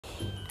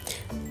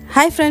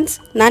Hi friends,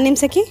 ನಾನು ನಿಮ್ಮ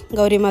ಸಖಿ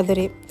Gauri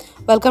Madhuri.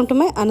 Welcome to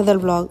my another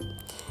vlog.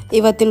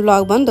 ಇವತ್ತಿನ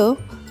ವ್ಲಾಗ್ ಬಂದು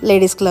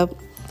ಲೇಡೀಸ್ ಕ್ಲಬ್.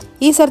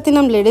 ಈ ಸರ್ತಿ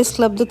ನಮ್ಮ ಲೇಡೀಸ್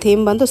ಕ್ಲಬ್ದು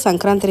ಥೀಮ್ ಬಂದು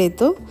ಸಂಕ್ರಾಂತಿ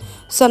ಇತ್ತು.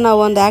 ಸೊ ನಾವು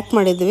ಒಂದು ಆ್ಯಕ್ಟ್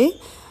ಮಾಡಿದ್ವಿ.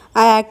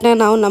 ಆ ಆ್ಯಕ್ಟ್ನ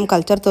ನಾವು ನಮ್ಮ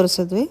ಕಲ್ಚರ್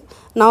ತೋರಿಸಿದ್ವಿ.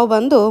 ನಾವು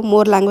ಬಂದು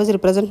 3 ಲ್ಯಾಂಗ್ವೇಜ್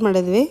ರಿಪ್ರೆಸೆಂಟ್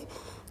ಮಾಡಿದ್ವಿ,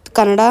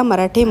 ಕನ್ನಡ,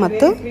 ಮರಾಠಿ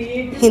ಮತ್ತು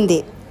Hindi.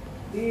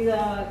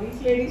 These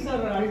ladies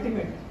are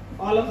ultimate,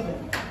 all of them.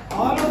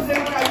 All of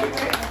them are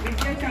ultimate.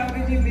 Vidya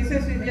Chavraji,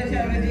 Mrs. Vidya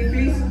Chavraji,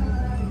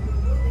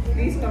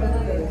 please come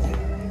to the stage.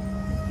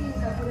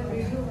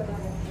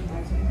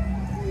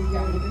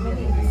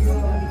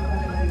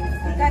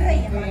 कर रही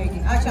है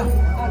अच्छा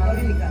और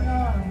गौरी लिखा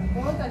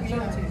बहुत अच्छा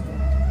है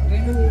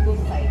Renu will go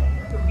side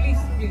so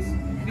please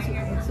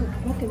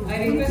okay I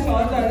request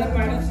all the other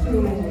madams to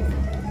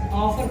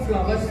offer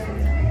flowers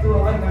to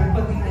our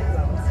Ganpati.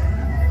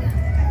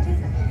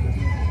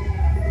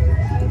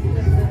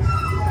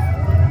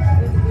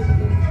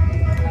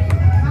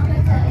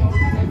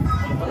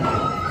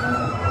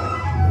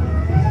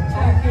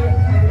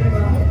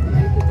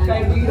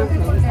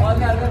 All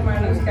the other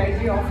madams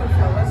kindly offer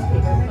flowers to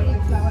Ganpati.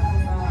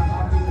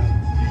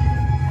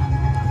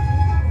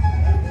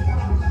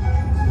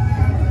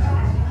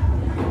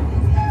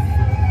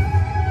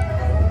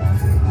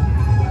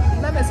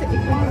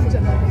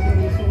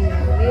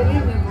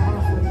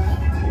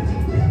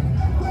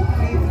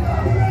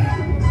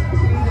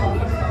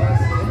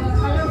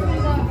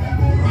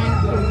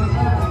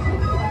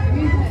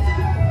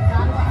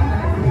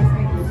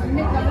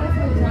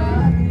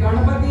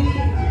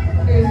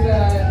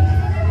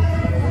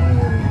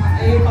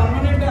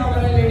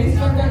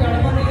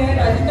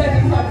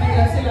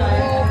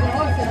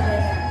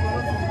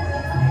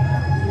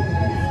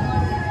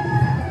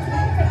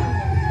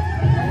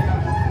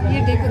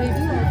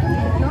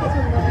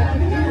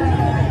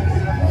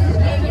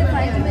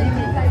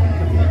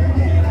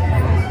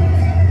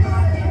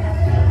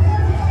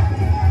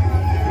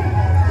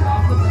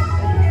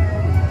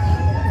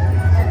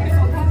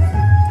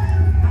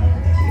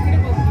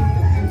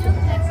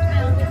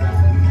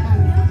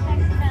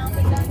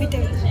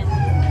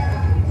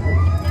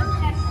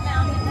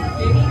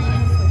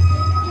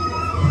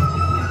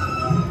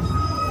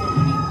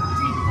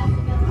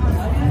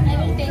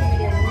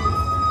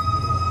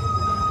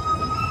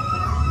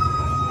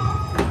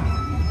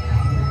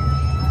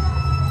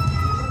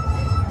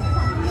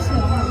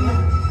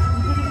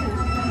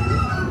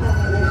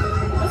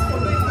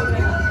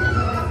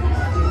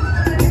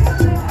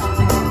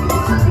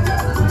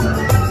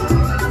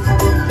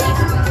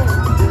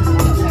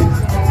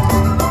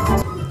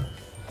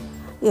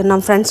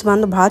 ನಮ್ಮ ಫ್ರೆಂಡ್ಸ್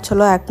ಬಂದು ಭಾಳ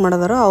ಚಲೋ ಆ್ಯಕ್ಟ್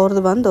ಮಾಡಿದ್ರು.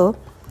 ಅವ್ರದ್ದು ಬಂದು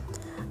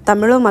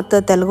ತಮಿಳು ಮತ್ತು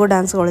ತೆಲುಗು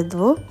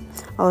ಡ್ಯಾನ್ಸ್ಗಳಿದ್ವು.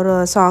 ಅವರು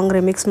ಸಾಂಗ್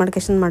ರಿಮಿಕ್ಸ್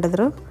ಮಾಡ್ಕೇಶನ್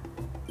ಮಾಡಿದ್ರು.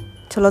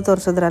 ಚಲೋ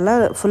ತೋರಿಸಿದ್ರಲ್ಲ,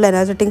 ಫುಲ್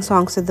ಎನರ್ಜೆಟಿಕ್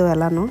ಸಾಂಗ್ಸ್ ಇದ್ದವು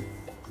ಎಲ್ಲನೂ.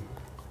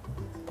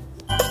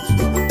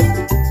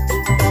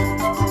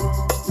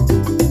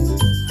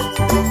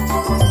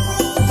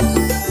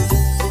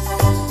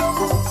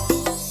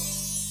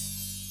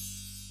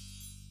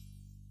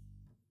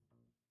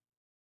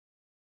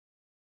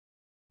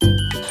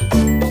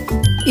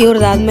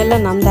 ಇವ್ರದ್ದಾದ್ಮೇಲೆ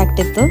ನಮ್ದು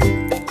ಆ್ಯಕ್ಟ್ ಇತ್ತು.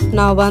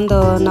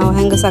 ನಾವು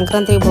ಹೆಂಗೆ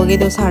ಸಂಕ್ರಾಂತಿಗೆ ಭೋಗಿ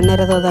ದಿವಸ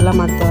ಹಣ್ಣೆರೆದು ಅದೆಲ್ಲ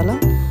ಮಾಡ್ತೀವಲ್ಲ,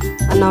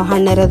 ನಾವು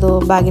ಹಣ್ಣೆರೆದು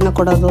ಬಾಗಿನ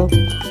ಕೊಡೋದು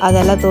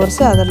ಅದೆಲ್ಲ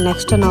ತೋರಿಸಿ ಅದ್ರ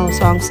ನೆಕ್ಸ್ಟ್ ನಾವು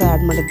ಸಾಂಗ್ಸ್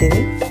ಆ್ಯಡ್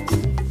ಮಾಡಿದ್ದೀವಿ.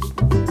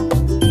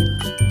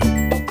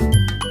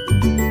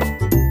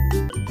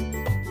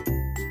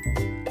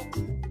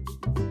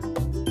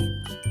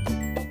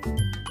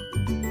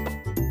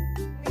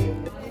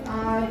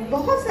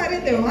 बहुत सारे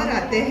त्योहार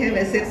आते हैं,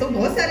 वैसे तो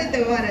बहुत सारे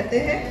त्योहार आते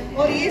हैं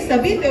और ये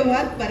सभी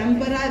त्योहार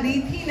परंपरा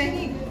रीत ही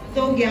नहीं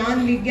तो ज्ञान,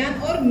 विज्ञान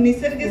और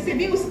निसर्ग से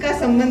भी उसका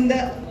संबंध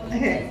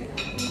है.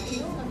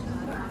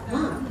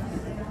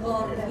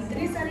 और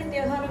इतने सारे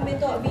त्योहारों में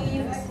तो अभी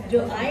जो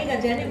आएगा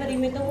जनवरी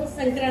में तो वो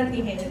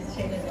संक्रांति है.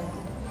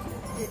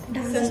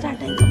 डांस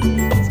स्टार्ट है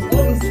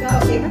और इसका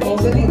एक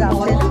भौगोलिक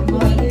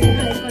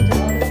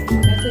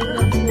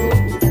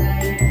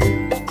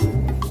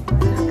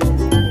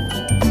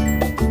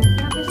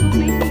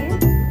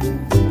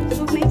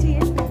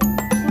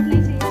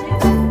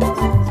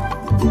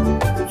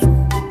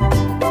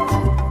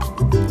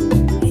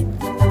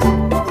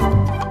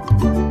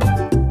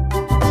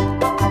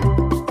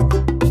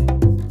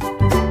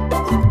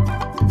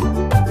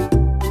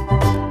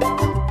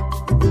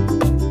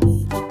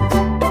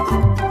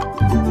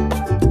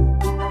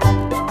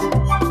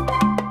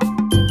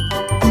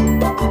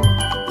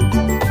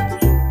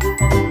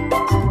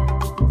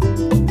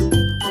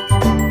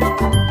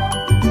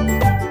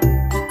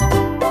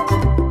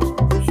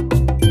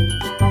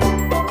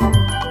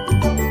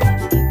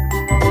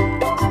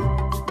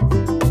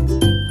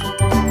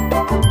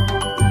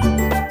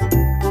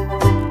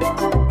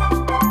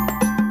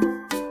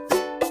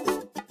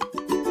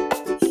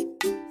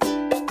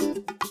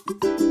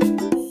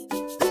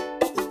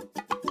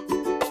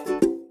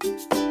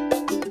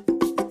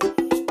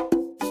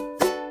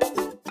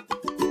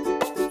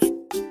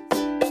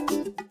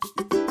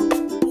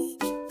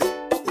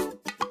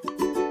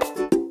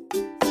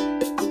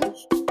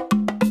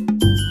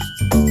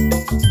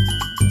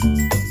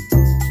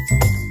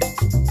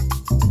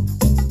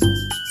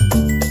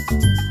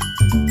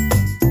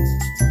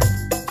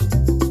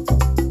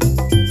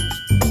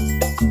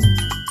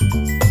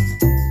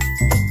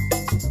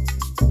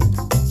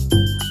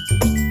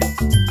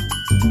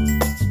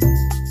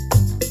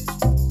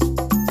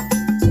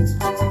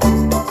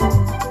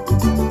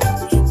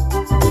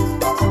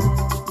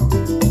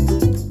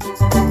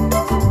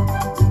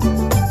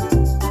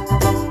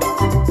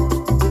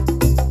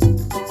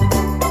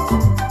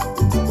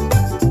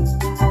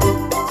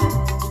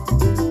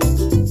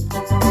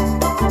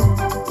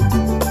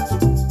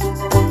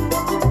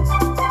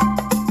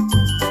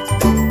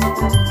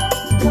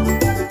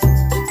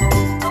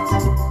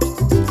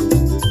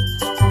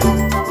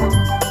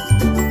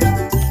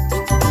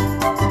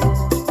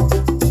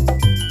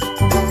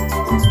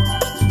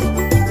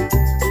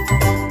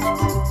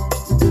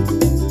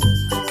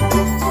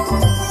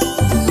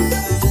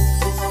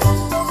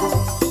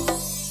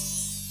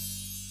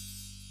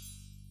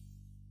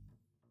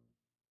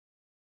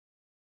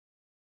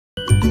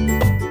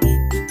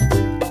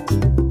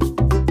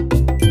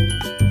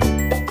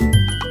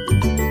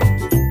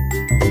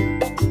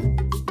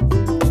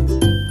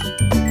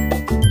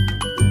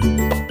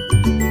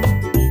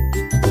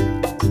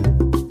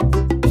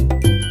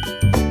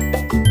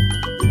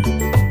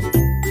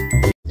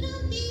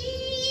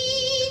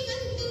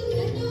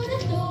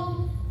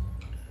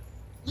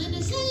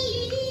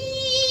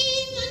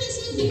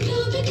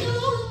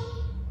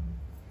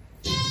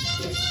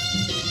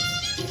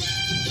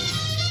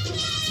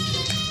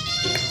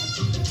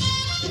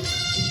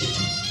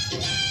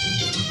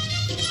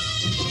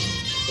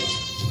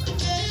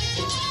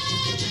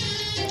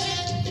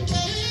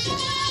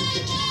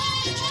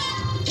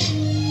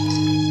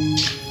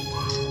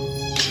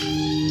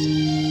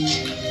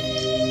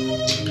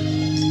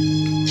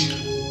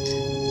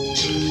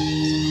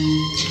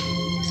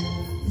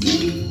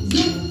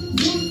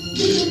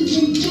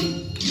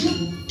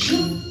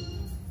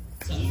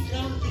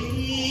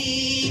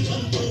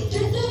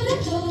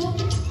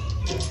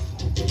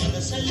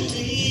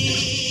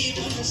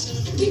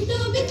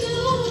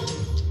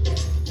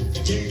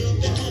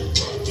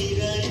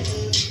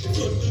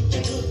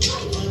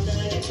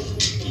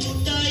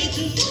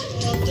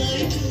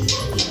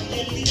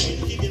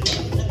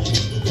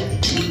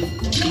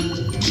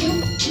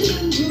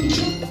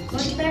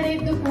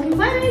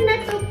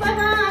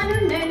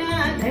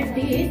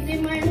ಗಟ್ಟಿಸಿ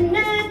ಮಣ್ಣ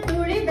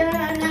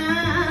ತುಳಿದಾನ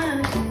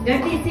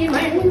ಗಟ್ಟಿಸಿ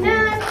ಮಣ್ಣ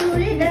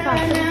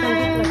ತುಳಿದಾನ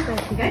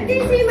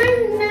ಗಟ್ಟಿಸಿ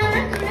ಮಣ್ಣ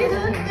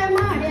ತುಳಿದೊತ್ತ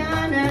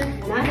ಮಾಡ್ಯಾನ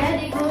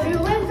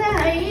ನಗರಿಗೊರುವಂತ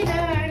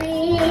ಹೈರಾಣಿ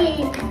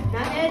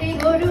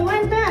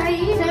ನಗರಿಗೊರುವಂತ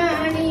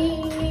ಹೈರಾಣಿ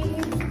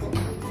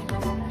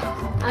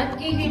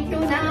ಅಕ್ಕಿ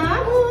ಹಿಟ್ಟು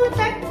ನಾವು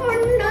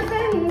ತಕ್ಕೊಂಡು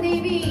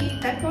ತಂದಿವಿ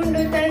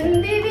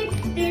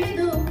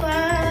ತಿಳಿದುಪ್ಪ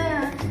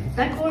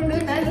ತಕ್ಕೊಂಡು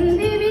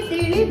ತಂದಿವಿ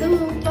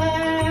ತಿಳಿದುಪ್ಪ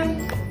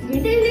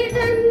ಇಡಲಿ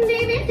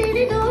ತಂದಿವಿ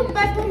ತಿಳಿದುಪ್ಪ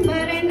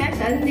ಕುಂಬರಣ್ಣ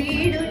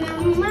ತಂದಿಡು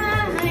ನಮ್ಮ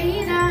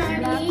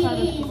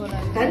ಹೈರಾಣಿ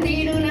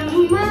ತಂದಿಡು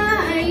ನಮ್ಮ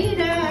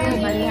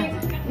ಹೈರಾಣಿ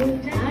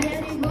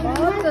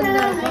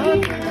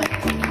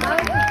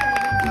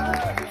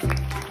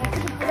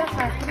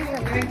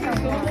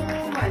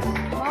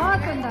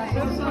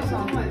So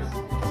much.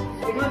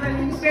 It was an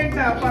instant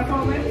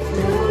performance.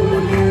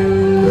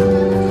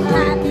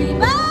 Happy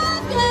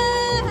birthday,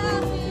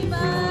 happy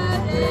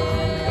birthday,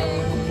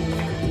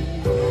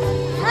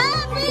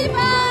 happy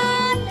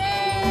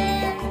birthday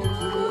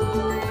to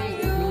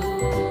you.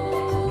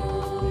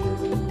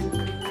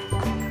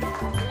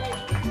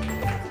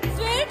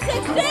 Sweet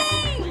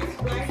 16.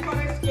 Right for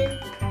a skip.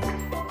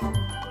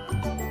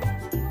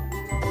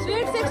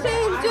 Sweet 16.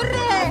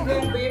 Churre.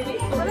 Baby.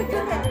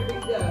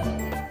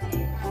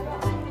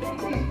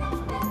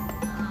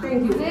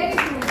 Thank you.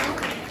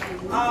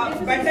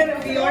 Better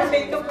we all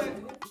take up.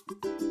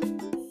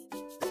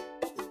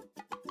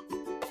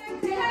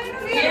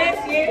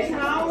 Yes.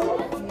 Now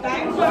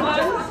time for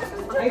lunch.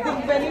 I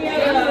think when we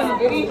are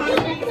very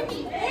hungry.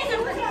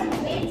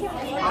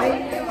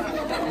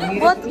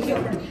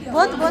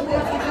 बहुत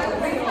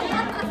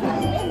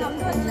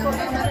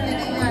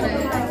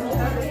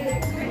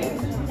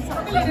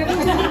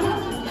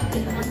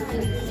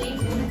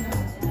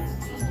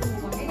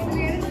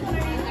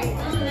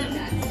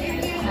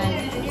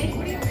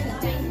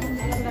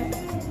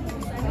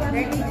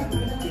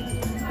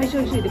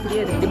இது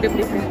புரியாது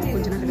இப்படி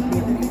கொஞ்ச நேரம்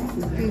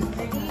புரியாது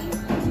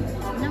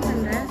என்ன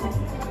பண்ற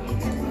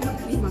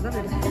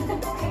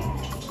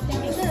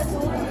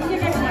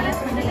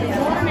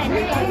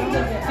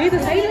இது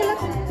சைடுல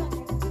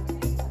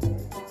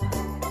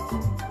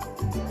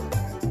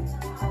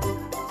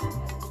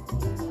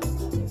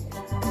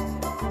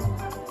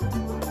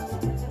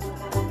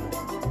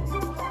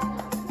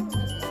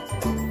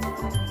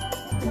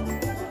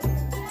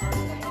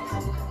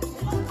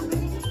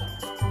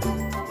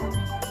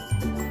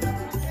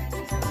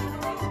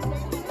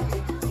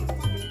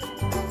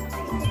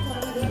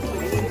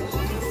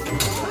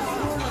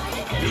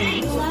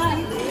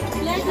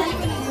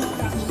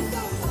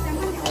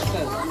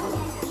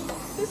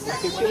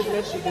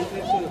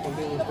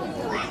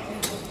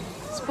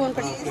स्पून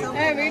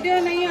वीडियो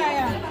नहीं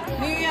आया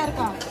न्यू ईयर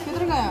का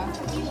किधर गया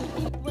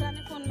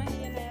पुराने फोन में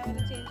ये नया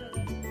वाला चेंज हो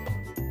गया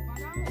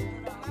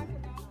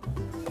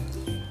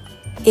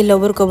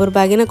ಇಲ್ಲೊಬ್ರಿಗೊಬ್ರು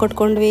ಬಾಗಿನ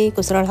ಕೊಟ್ಕೊಂಡ್ವಿ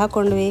ಕುಸರಾಳ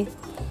ಹಾಕೊಂಡ್ವಿ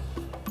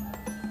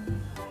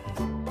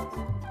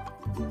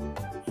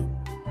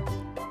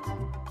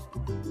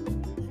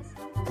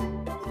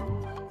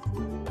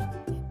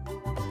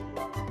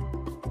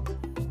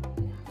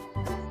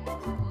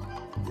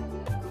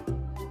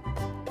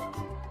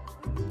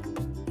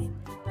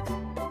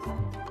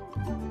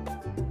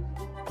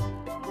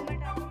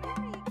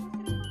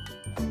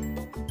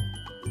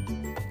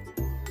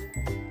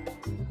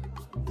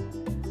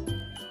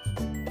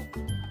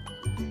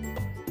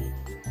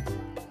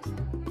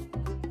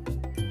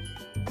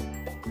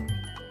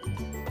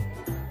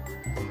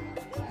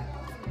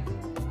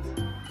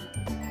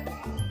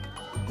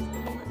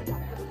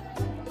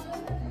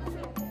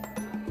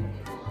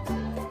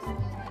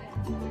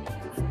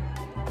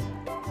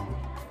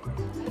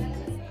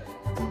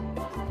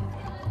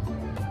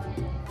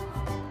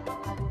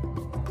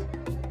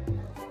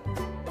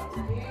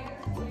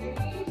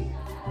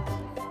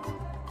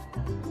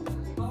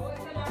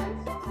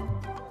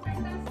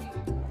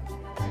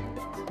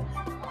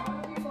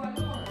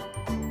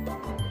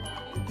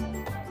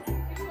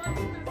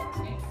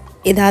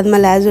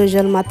ಇದಾದ್ಮೇಲೆ ಆ್ಯಸ್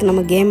ಯೂಶುವಲ್ ಮತ್ತು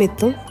ನಮಗೆ ಗೇಮ್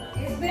ಇತ್ತು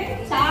इसमें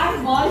 4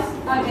 बॉल्स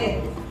आ गए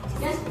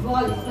जस्ट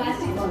बॉल्स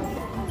प्लास्टिक बॉल्स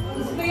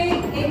इसमें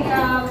एक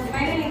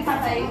मैंने लिखा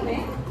था इसमें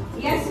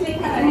यस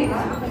लिखा रहेगा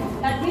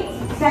दैट मींस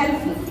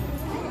सेल्फ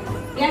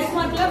यस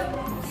मतलब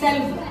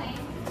self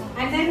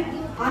and then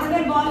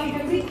another ball it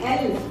will be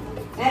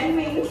L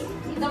means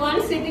the one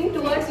sitting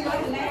towards your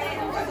left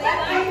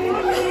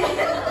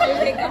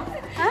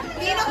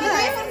तीनों के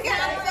लाइफ उनके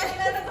हाथ में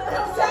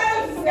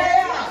सेल्फ गया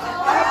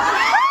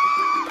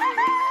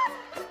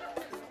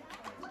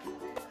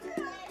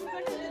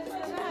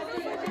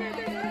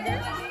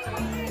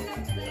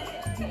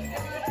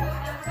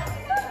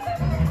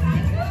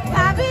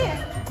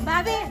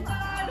भाभी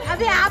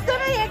अभी आप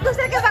दोनों एक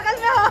दूसरे के बगल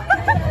में हो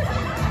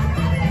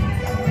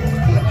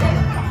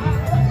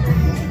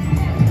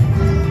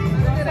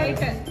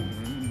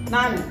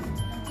नान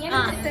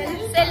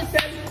सेल्फ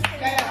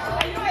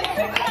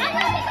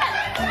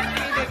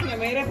देखिए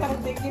मेरे तरफ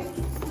देखिए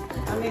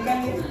अब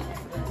निकालिए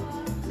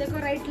देखो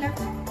right left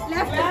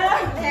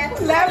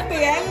left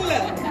L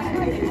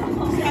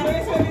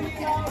service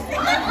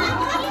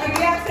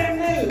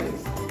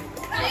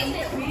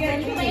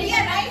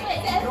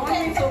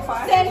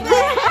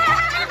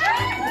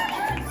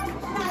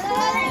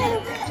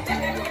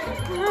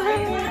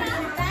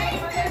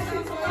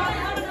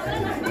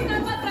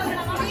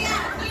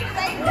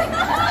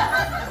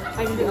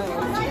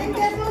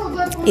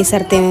ಈ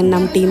ಸರ್ತಿ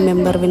ನಮ್ಮ team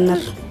member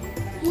winner,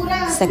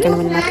 second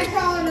winner.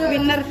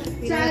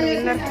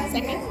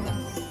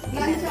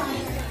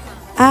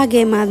 ಆ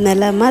ಗೇಮ್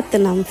ಆದಮೇಲೆ ಮತ್ತು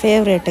ನಮ್ಮ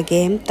ಫೇವ್ರೇಟ್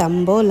ಗೇಮ್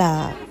ತಂಬೋಲಾ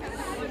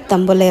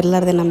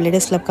ಇರಲಾರ್ದೆ ನಮ್ಮ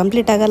ಲೇಡೀಸ್ ಕ್ಲಬ್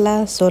ಕಂಪ್ಲೀಟ್ ಆಗಲ್ಲ.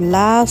 ಸೊ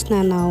ಲಾಸ್ಟ್ನ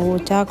ನಾವು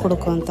ಚಹಾ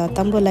ಕುಡ್ಕೊಂತ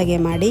ತಂಬೋಲಾ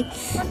ಗೇಮ್ ಮಾಡಿ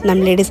ನಮ್ಮ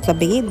ಲೇಡೀಸ್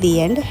ಕ್ಲಬ್ಬಿಗೆ ದಿ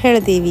ಎಂಡ್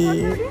ಹೇಳ್ತೀವಿ.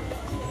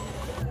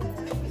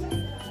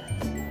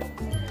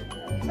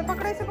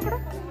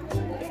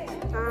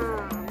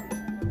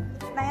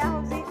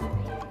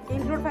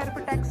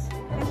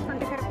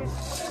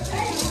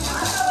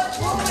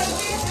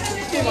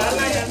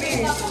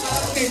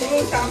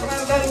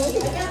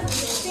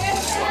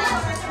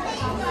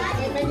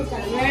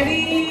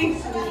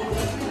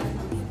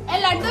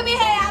 लड्डू भी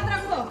है, याद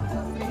रखो.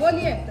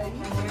 बोलिए.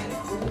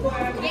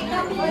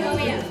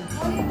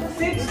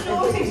 6 to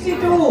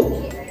 62.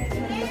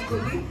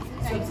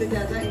 सबसे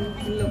ज्यादा इन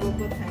लोगों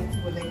को थैंक्स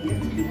बोलेंगे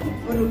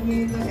और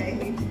उम्मीद तो है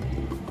ही.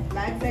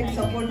 बैक साइड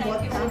सपोर्ट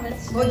बहुत था.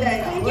 हो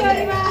जाएगा.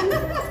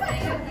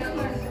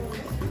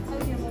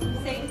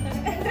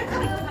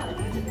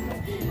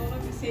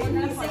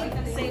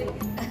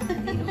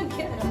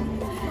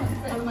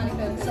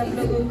 सब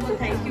लोगों को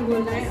थैंक यू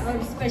बोलना है और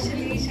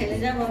स्पेशली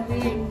शैलजा भाभी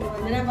एंड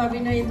वंदना भाभी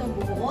ने ये तो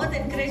बहुत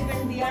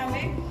एनकरेजमेंट दिया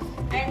हमें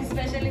and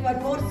specially one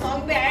more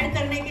song पे ऐड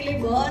करने के लिए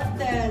बहुत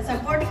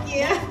सपोर्ट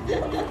किया.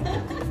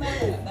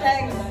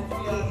 थैंक्स.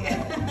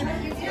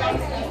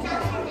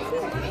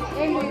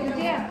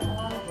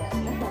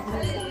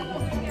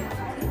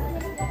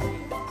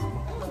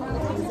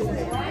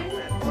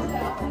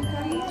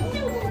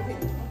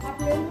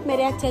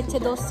 मेरे अच्छे अच्छे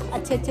दोस्त,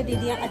 अच्छे अच्छे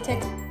दीदियाँ, अच्छे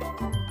अच्छे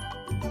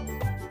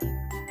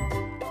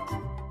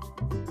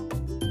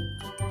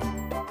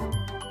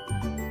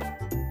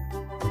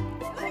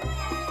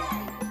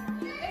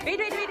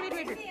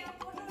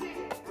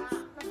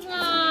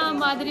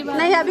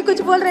नहीं अभी कुछ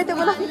बोल रहे थे,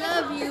 बोलो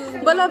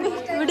बोलो. अभी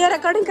वीडियो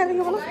रिकॉर्डिंग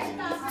करेंगे, बोलो.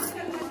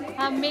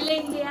 हम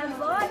मिलेंगे. आप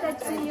बहुत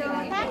अच्छी हो.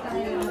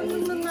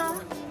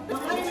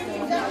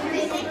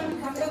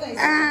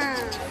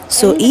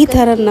 ಸೊ ಈ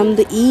ಥರ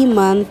ನಮ್ಮದು ಈ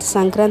month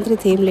Sankranti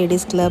theme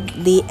ladies club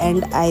the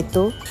end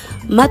ಆಯಿತು.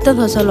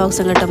 ಮತ್ತೊಂದು ಹೊಸ ವ್ಲಾಗ್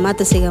ಸಂಗಟ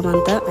ಮತ್ತೆ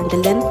ಸಿಗಮಂತ.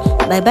 Until then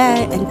bye bye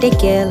and take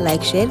care.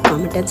 Like, share,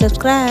 comment and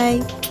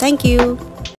subscribe. Thank you.